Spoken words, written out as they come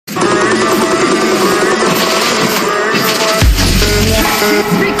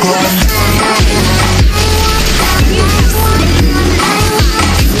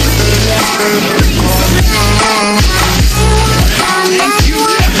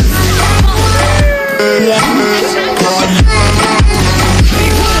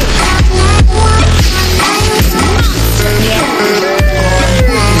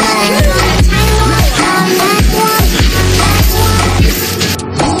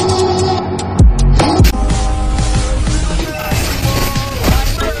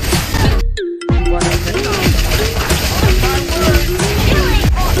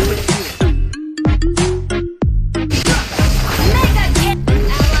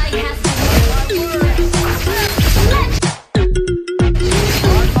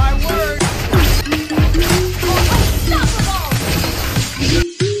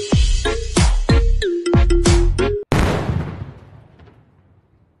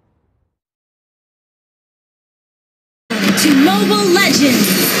To Mobile Legends!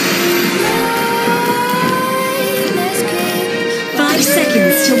 5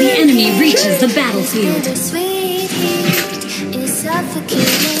 seconds till the enemy reaches the battlefield.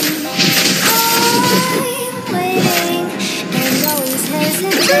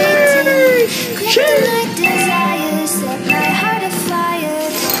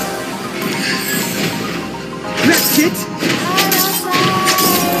 That's it!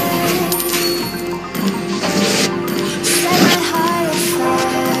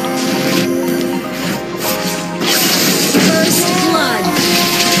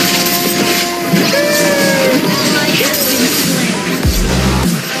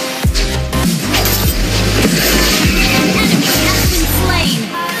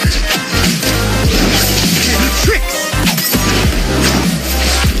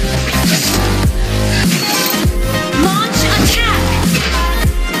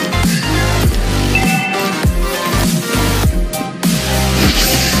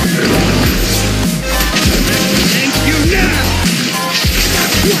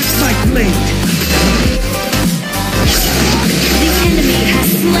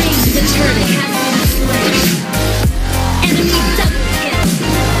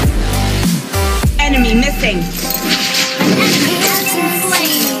 Enemy missing.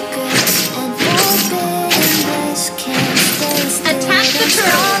 Attack the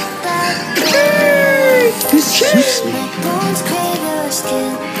turret. This suits me.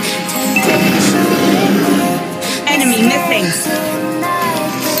 Enemy missing.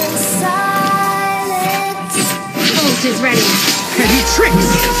 Ult is ready. Heavy tricks.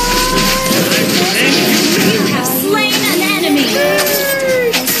 You have slain an enemy.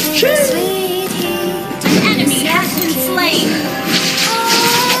 Enemy has been slain.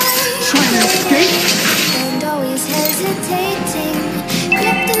 Try to escape.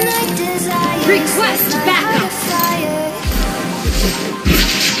 Request backup.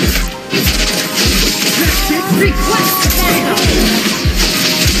 Request backup.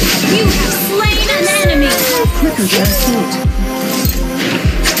 You have slain an enemy. Quicker than I thought.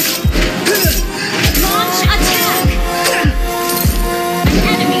 Launch attack.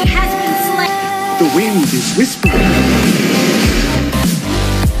 Enemy has been slain. The wind is whispering.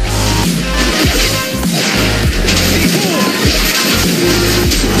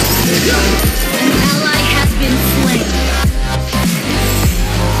 An ally has been slain.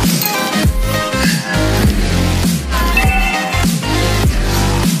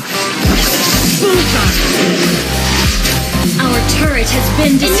 Our turret has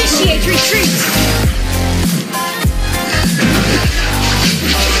been destroyed. Initiate retreat.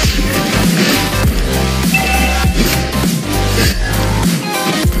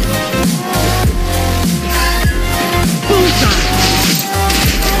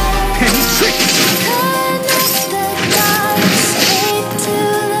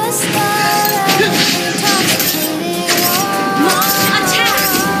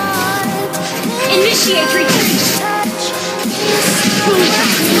 Initiate retreat!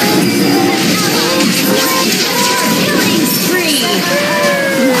 Killing spree!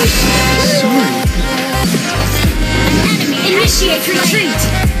 Sorry. An enemy! Initiate retreat!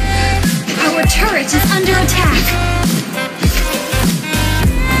 Our turret is under attack!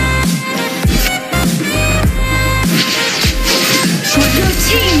 Your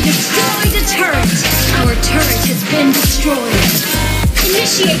team destroyed a turret! Our turret has been destroyed!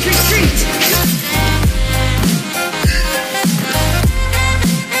 Initiate retreat!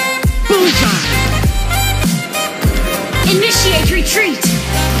 Initiate retreat!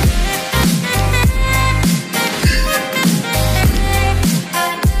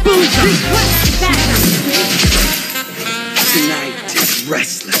 Request backup! Tonight is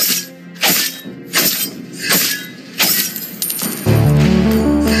restless.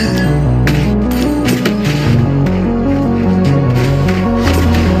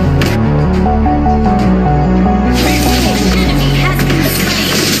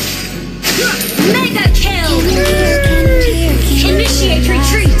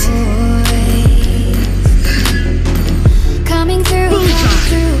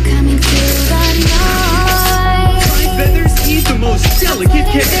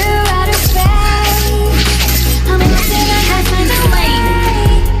 kick. through outer space. I'm losing my Has been slain.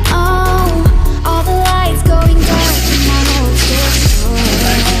 Oh, all the lights going dark and my hopes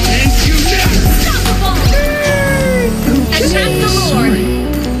destroyed. And you now. Unstoppable. Attack the Lord.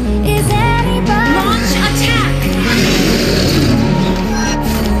 Is anybody Launch attack.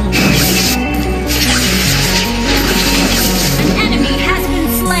 An enemy has been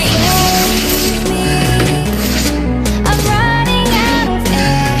slain. I'm running out of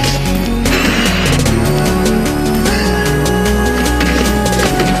air.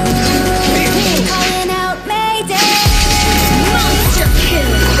 Calling out Mayday. Monster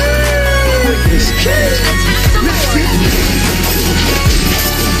kill. This cat. Attack the Lord.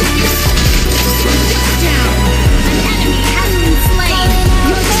 Down. An enemy has been slain.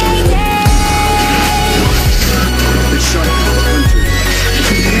 The shark is the hunter.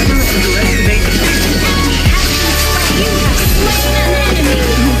 Never underestimate me. You have slain an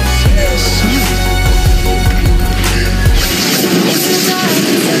enemy.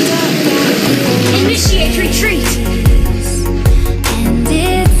 Initiate retreat. And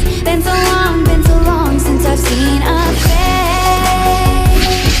it's been so long since I've seen a face.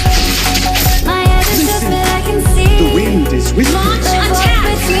 My head is just but I can see The wind is whispering. Launch the void attack.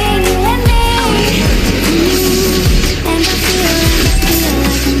 between you and me. And I feel like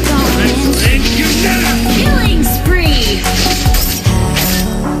I'm going And you now. Killing spree.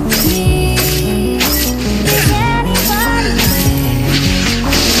 Is anybody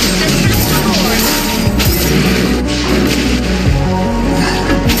Attack the Lord. save me?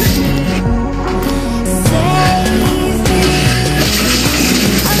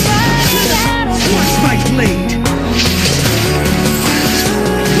 I'm running out of Watch my blade.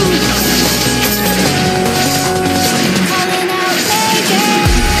 calling out Mayday.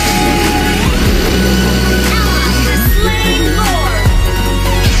 The slain Lord.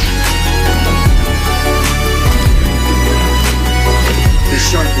 The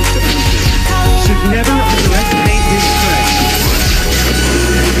shark is the hunter. Should never underestimate his prey.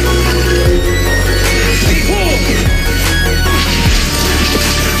 Behold!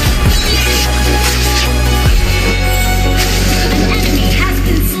 An enemy has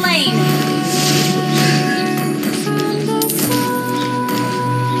been slain.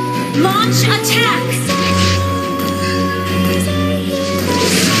 Launch attack.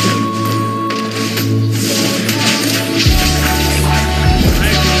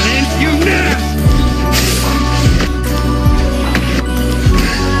 And you now.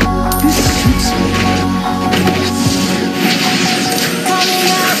 This suits me. Calling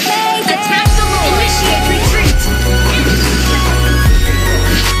out Mayday. Attack the Lord. Initiate retreat.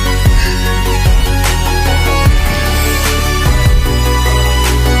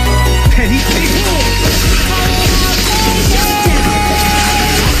 Petty behold!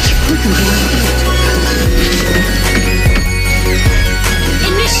 Quicker than I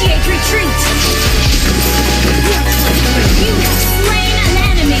Initiate retreat. You have slain an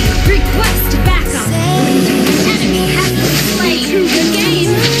enemy. Request backup. Enemy has been slain. The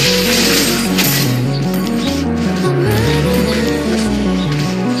game.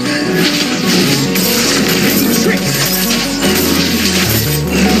 thought. Tricks!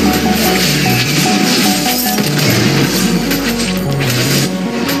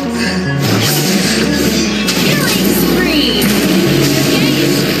 Killing spree. The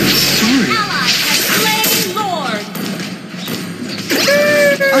game. Sorry. Ally has slain Lord.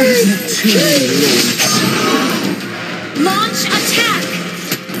 I have met too many lords. Launch attack.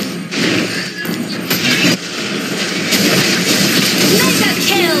 Mega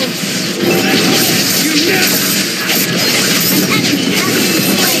kill. You now. An enemy has been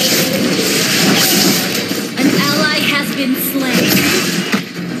slain. An ally has been slain.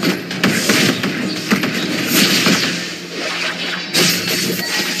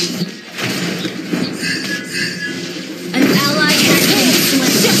 An ally has been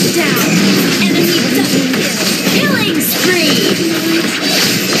slain. Shut down. Enemy double kill. Killing spree.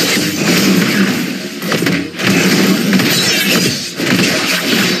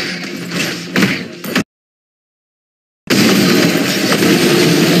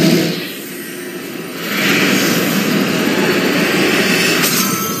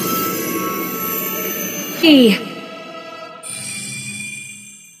 E.